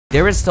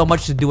There is so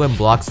much to do in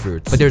Blox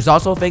Fruits, but there's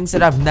also things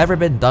that have never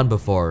been done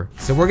before.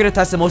 So we're gonna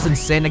test the most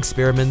insane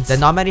experiments that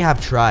not many have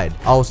tried.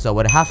 Also,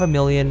 with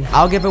 500,000,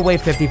 I'll give away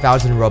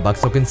 50,000 Robux,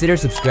 so consider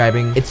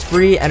subscribing. It's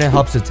free and it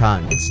helps a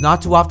ton. It's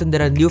not too often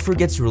that a new fruit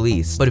gets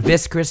released, but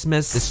this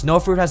Christmas, the snow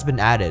fruit has been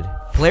added.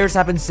 Players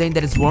have been saying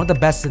that it's one of the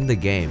best in the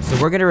game, so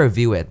we're gonna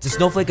review it. The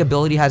Snowflake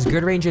ability has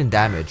good range and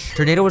damage.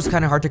 Tornado is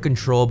kinda hard to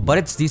control, but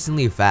it's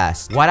decently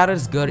fast. Whiteout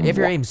is good if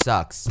your aim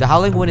sucks. The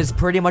Howling Wind is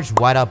pretty much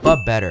Whiteout,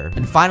 but better.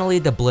 And finally,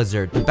 the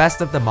Blizzard, the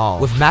best of them all,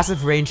 with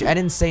massive range and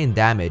insane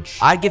damage.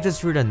 I'd give this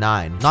fruit a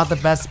 9. Not the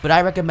best, but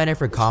I recommend it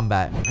for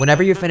combat.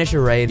 Whenever you finish a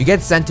raid, you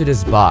get sent to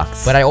this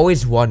box. But I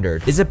always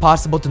wondered, is it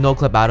possible to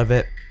no-clip out of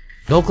it?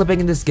 No clipping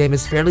in this game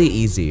is fairly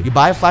easy. You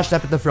buy a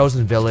flashlight at the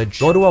frozen village,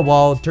 go to a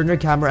wall, turn your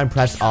camera and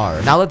press R.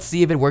 Now let's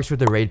see if it works with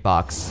the raid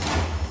box.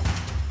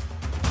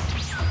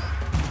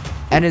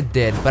 And it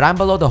did, but I'm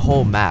below the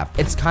whole map.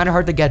 It's kinda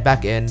hard to get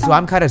back in, so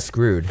I'm kinda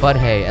screwed. But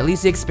hey, at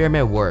least the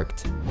experiment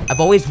worked. I've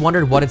always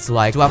wondered what it's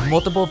like to have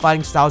multiple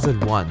fighting styles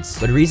at once,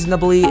 but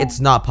reasonably, it's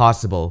not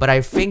possible. But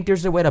I think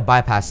there's a way to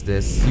bypass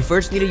this. You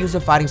first need to use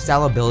a fighting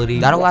style ability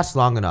that'll last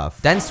long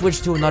enough, then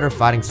switch to another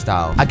fighting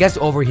style. I guess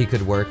Overheat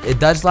could work. It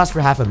does last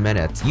for half a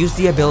minute. Use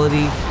the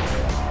ability,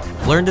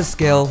 learn the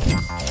skill,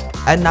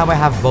 and now I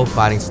have both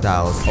fighting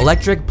styles.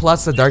 Electric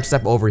plus the Dark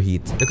Step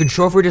Overheat. The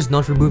control fruit is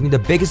known for moving the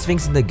biggest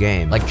things in the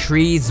game, like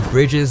trees,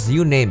 bridges,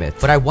 you name it.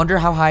 But I wonder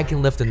how high I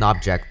can lift an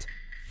object.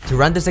 To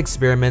run this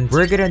experiment,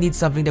 we're gonna need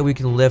something that we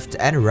can lift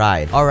and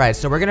ride. Alright,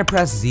 so we're gonna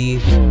press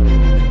Z,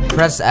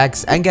 press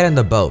X, and get in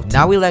the boat.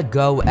 Now we let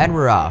go, and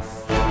we're off.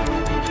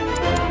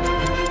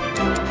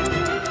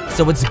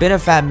 So it's been a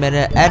fat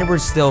minute, and we're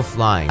still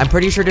flying. I'm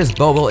pretty sure this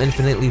boat will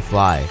infinitely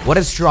fly. What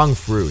a strong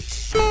fruit.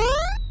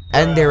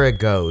 And there it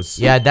goes.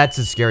 Yeah, that's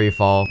a scary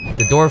fall.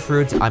 The door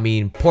fruit,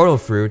 portal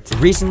fruit,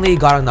 recently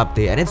got an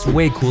update and it's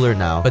way cooler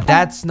now. But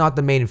that's not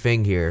the main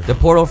thing here. The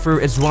portal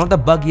fruit is one of the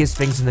buggiest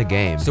things in the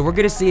game. So we're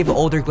gonna see if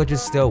older glitches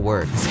still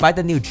work, despite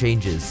the new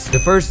changes. The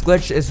first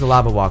glitch is the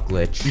lava walk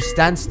glitch. You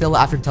stand still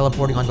after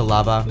teleporting onto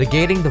lava,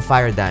 negating the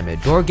fire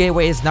damage. Door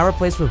gateway is now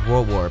replaced with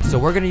world warp, so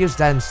we're gonna use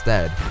that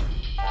instead.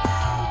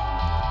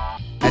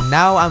 And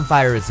now I'm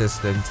fire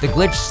resistant. The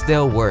glitch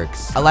still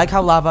works. I like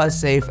how lava is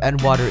safe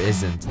and water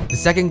isn't. The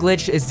second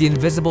glitch is the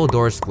invisible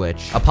doors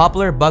glitch. A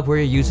popular bug where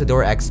you use the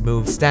door X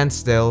move, stand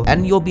still,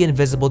 and you'll be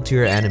invisible to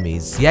your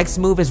enemies. The X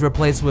move is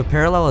replaced with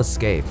parallel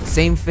escape.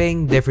 Same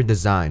thing, different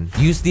design.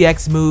 Use the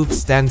X move,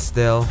 stand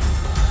still,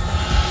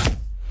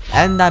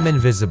 and I'm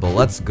invisible.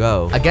 Let's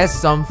go. I guess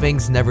some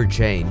things never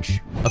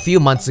change. A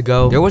few months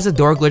ago, there was a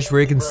door glitch where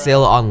you can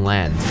sail on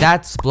land.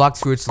 That's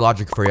Blox Fruits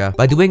logic for you.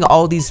 By doing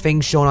all these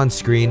things shown on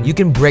screen, you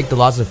can break the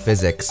laws of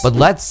physics. But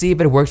let's see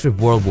if it works with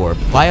World Warp.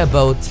 Buy a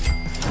boat,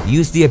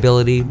 use the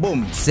ability,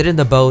 boom, sit in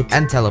the boat,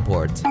 and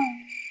teleport.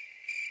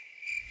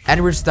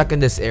 And we're stuck in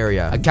this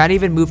area. I can't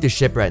even move the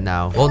ship right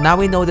now. Well, now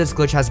we know this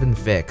glitch has been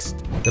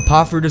fixed. The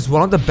paw fruit is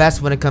one of the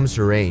best when it comes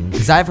to range,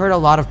 because I've heard a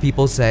lot of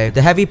people say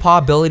the heavy paw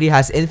ability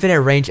has infinite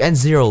range and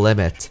zero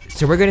limit.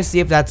 So we're gonna see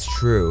if that's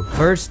true.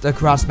 First, a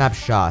cross map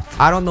shot.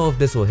 I don't know if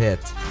this will hit.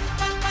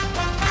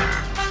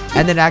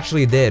 And it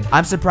actually did.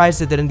 I'm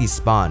surprised it didn't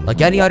despawn, like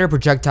any other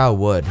projectile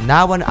would.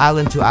 Now an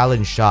island to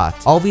island shot.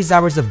 All these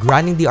hours of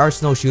grinding the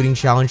Arsenal shooting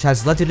challenge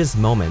has led to this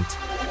moment.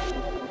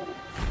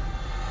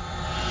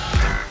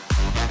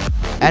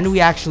 And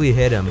we actually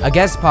hit him. I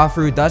guess paw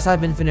fruit does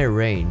have infinite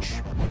range.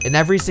 In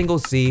every single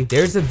sea,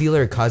 there's a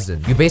dealer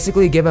cousin. You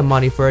basically give him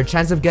money for a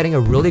chance of getting a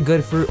really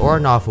good fruit or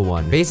an awful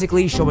one.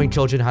 Basically showing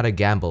children how to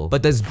gamble.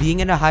 But does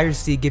being in a higher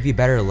sea give you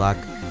better luck?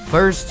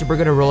 First, we're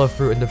gonna roll a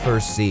fruit in the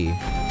first sea.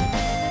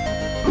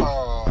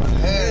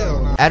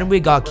 And we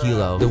got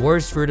Kilo, the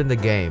worst fruit in the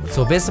game.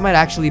 So this might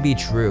actually be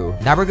true.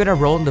 Now we're gonna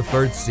roll in the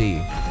third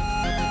sea.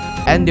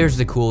 And there's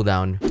the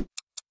cooldown.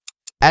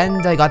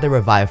 And I got the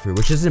revive fruit,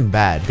 which isn't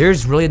bad.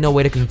 There's really no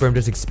way to confirm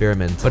this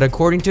experiment, but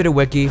according to the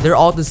wiki, they're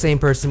all the same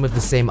person with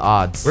the same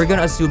odds. We're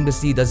gonna assume the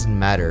sea doesn't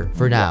matter,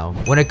 for now.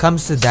 When it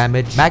comes to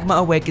damage, Magma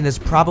Awaken is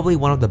probably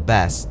one of the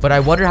best, but I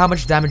wonder how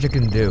much damage it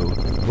can do.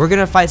 We're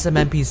gonna fight some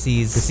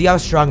NPCs to see how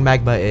strong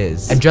Magma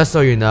is. And just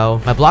so you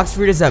know, my Blox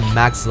Fruit is at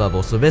max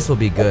level, so this will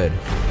be good.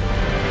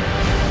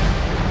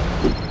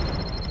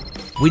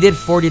 We did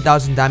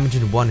 40,000 damage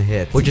in one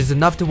hit, which is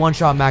enough to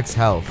one-shot max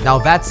health. Now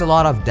that's a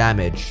lot of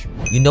damage.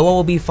 You know what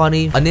will be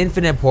funny? An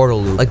infinite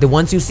portal loop, like the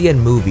ones you see in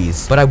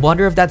movies. But I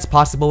wonder if that's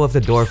possible with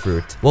the door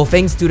fruit. Well,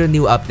 thanks to the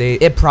new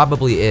update, it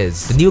probably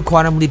is. The new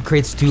quantum leap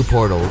creates 2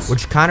 portals,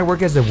 which kind of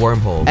work as a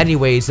wormhole.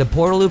 Anyways, the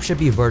portal loop should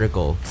be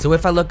vertical. So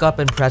if I look up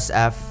and press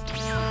F,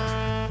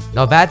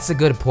 now that's a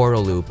good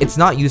portal loop. It's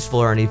not useful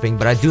or anything,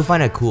 but I do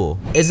find it cool.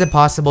 Is it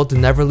possible to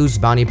never lose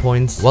bounty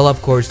points? Well,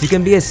 of course, you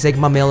can be a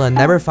Sigma male and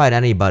never fight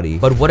anybody.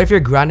 But what if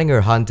you're grinding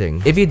or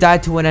hunting? If you die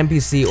to an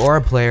NPC or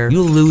a player,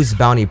 you lose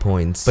bounty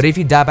points. But if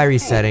you die by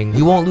resetting,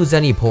 you won't lose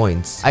any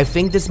points. I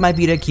think this might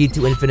be the key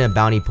to infinite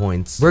bounty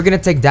points. We're gonna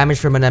take damage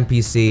from an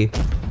NPC,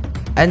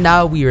 and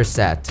now we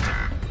reset.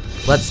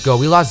 Let's go.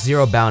 We lost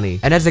 0 bounty.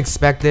 And as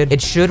expected,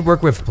 it should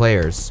work with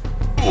players.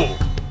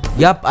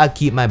 Yup, I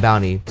keep my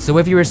bounty. So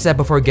if you reset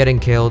before getting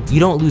killed, you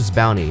don't lose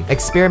bounty.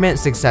 Experiment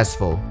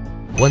successful.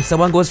 When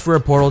someone goes for a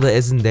portal that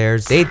isn't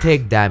theirs, they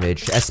take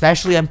damage,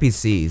 especially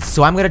NPCs.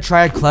 So I'm gonna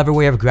try a clever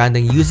way of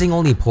grinding using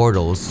only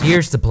portals.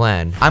 Here's the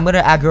plan. I'm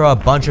gonna aggro a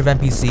bunch of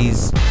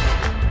NPCs.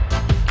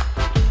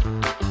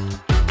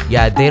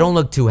 Yeah, they don't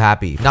look too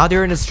happy. Now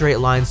they're in a straight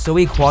line, so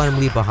we quantum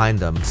leap behind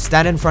them.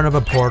 Stand in front of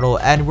a portal,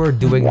 and we're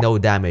doing no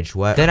damage.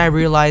 What? Then I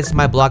realized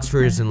my Blox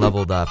Fruits isn't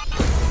leveled up.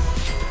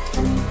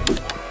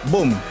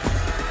 Boom.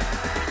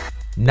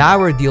 Now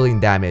we're dealing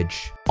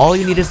damage. All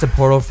you need is the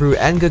portal fruit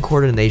and good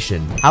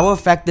coordination. How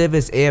effective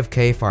is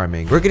AFK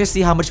farming? We're gonna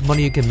see how much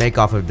money you can make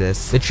off of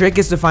this. The trick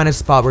is to find a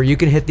spot where you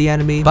can hit the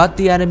enemy, but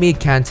the enemy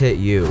can't hit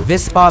you.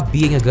 This spot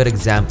being a good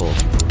example.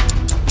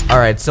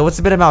 Alright, so it's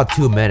been about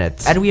 2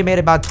 minutes, and we made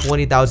about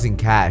 20,000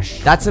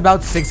 cash. That's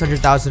about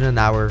 600,000 an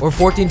hour, or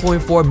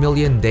 14.4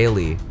 million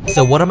daily.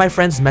 So one of my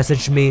friends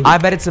messaged me, I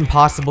bet it's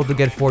impossible to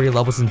get 40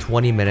 levels in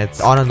 20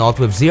 minutes on an alt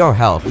with 0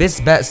 health.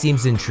 This bet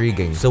seems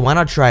intriguing, so why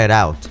not try it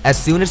out?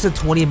 As soon as the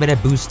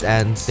 20-minute boost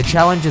ends, the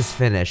challenge is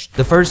finished.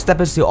 The first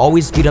step is to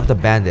always speed up the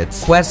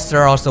bandits. Quests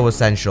are also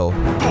essential.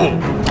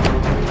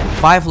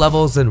 5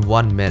 levels in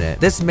 1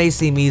 minute. This may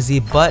seem easy,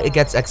 but it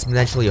gets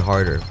exponentially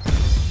harder.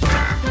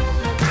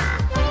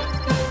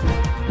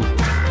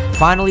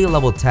 Finally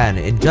level 10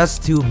 in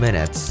just 2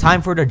 minutes.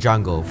 Time for the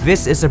jungle.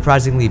 This is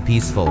surprisingly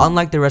peaceful,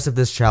 unlike the rest of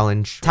this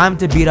challenge. Time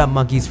to beat up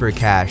monkeys for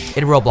cash.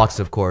 In Roblox,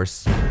 of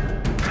course.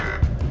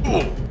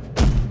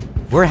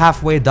 We're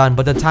halfway done,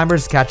 but the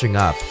timer's catching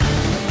up.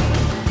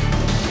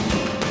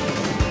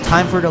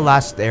 Time for the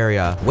last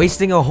area.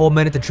 Wasting a whole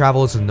minute to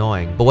travel is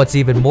annoying, but what's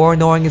even more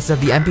annoying is that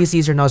the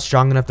NPCs are not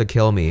strong enough to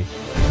kill me.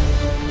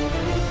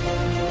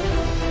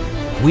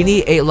 We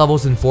need 8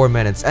 levels in 4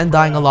 minutes, and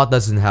dying a lot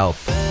doesn't help.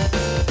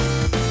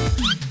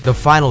 The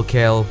final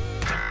kill.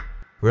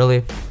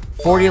 Really?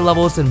 40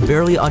 levels in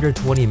barely under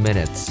 20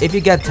 minutes. If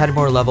you get 10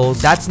 more levels,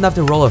 that's enough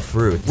to roll a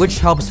fruit, which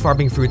helps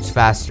farming fruits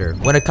faster.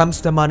 When it comes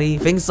to money,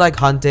 things like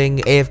hunting,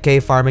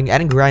 AFK farming,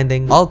 and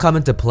grinding all come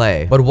into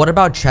play. But what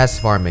about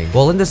chest farming?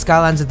 Well, in the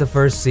Skylands at the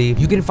First Sea,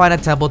 you can find a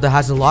temple that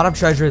has a lot of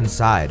treasure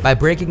inside. By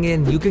breaking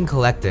in, you can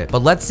collect it.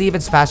 But let's see if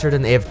it's faster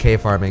than AFK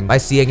farming by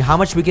seeing how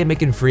much we can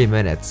make in 3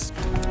 minutes.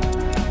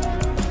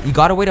 You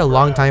gotta wait a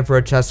long time for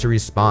a chest to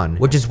respawn,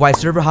 which is why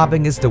server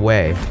hopping is the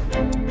way.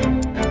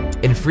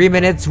 In 3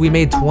 minutes, we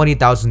made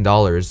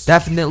 $20,000.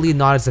 Definitely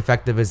not as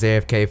effective as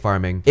AFK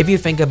farming. If you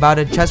think about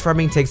it, chest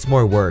farming takes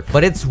more work,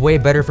 but it's way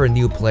better for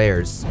new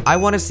players. I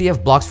want to see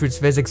if Blox Fruits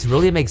physics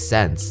really makes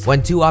sense.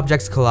 When 2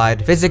 objects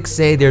collide, physics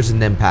say there's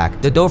an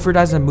impact. The dough fruit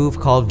has a move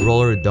called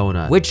roller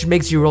donut, which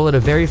makes you roll at a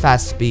very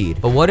fast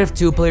speed. But what if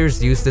 2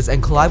 players use this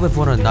and collide with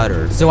one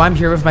another? So I'm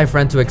here with my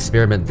friend to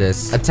experiment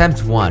this.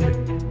 Attempt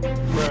 1.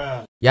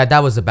 Yeah,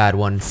 that was a bad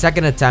one.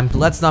 Second attempt,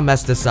 let's not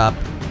mess this up.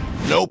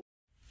 Nope.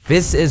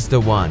 This is the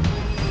one.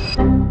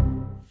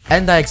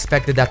 And I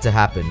expected that to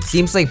happen.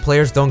 Seems like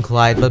players don't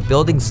collide, but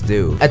buildings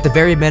do. At the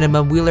very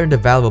minimum, we learned a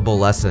valuable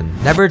lesson.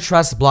 Never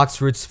trust Blox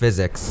Fruits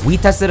physics. We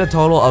tested a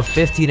total of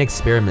 15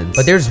 experiments,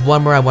 but there's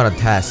one more I want to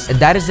test, and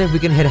that is if we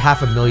can hit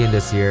 500,000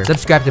 this year.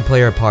 Subscribe to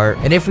play our part,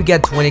 and if we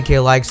get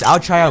 20k likes, I'll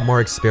try out more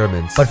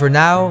experiments. But for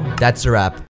now, that's a wrap.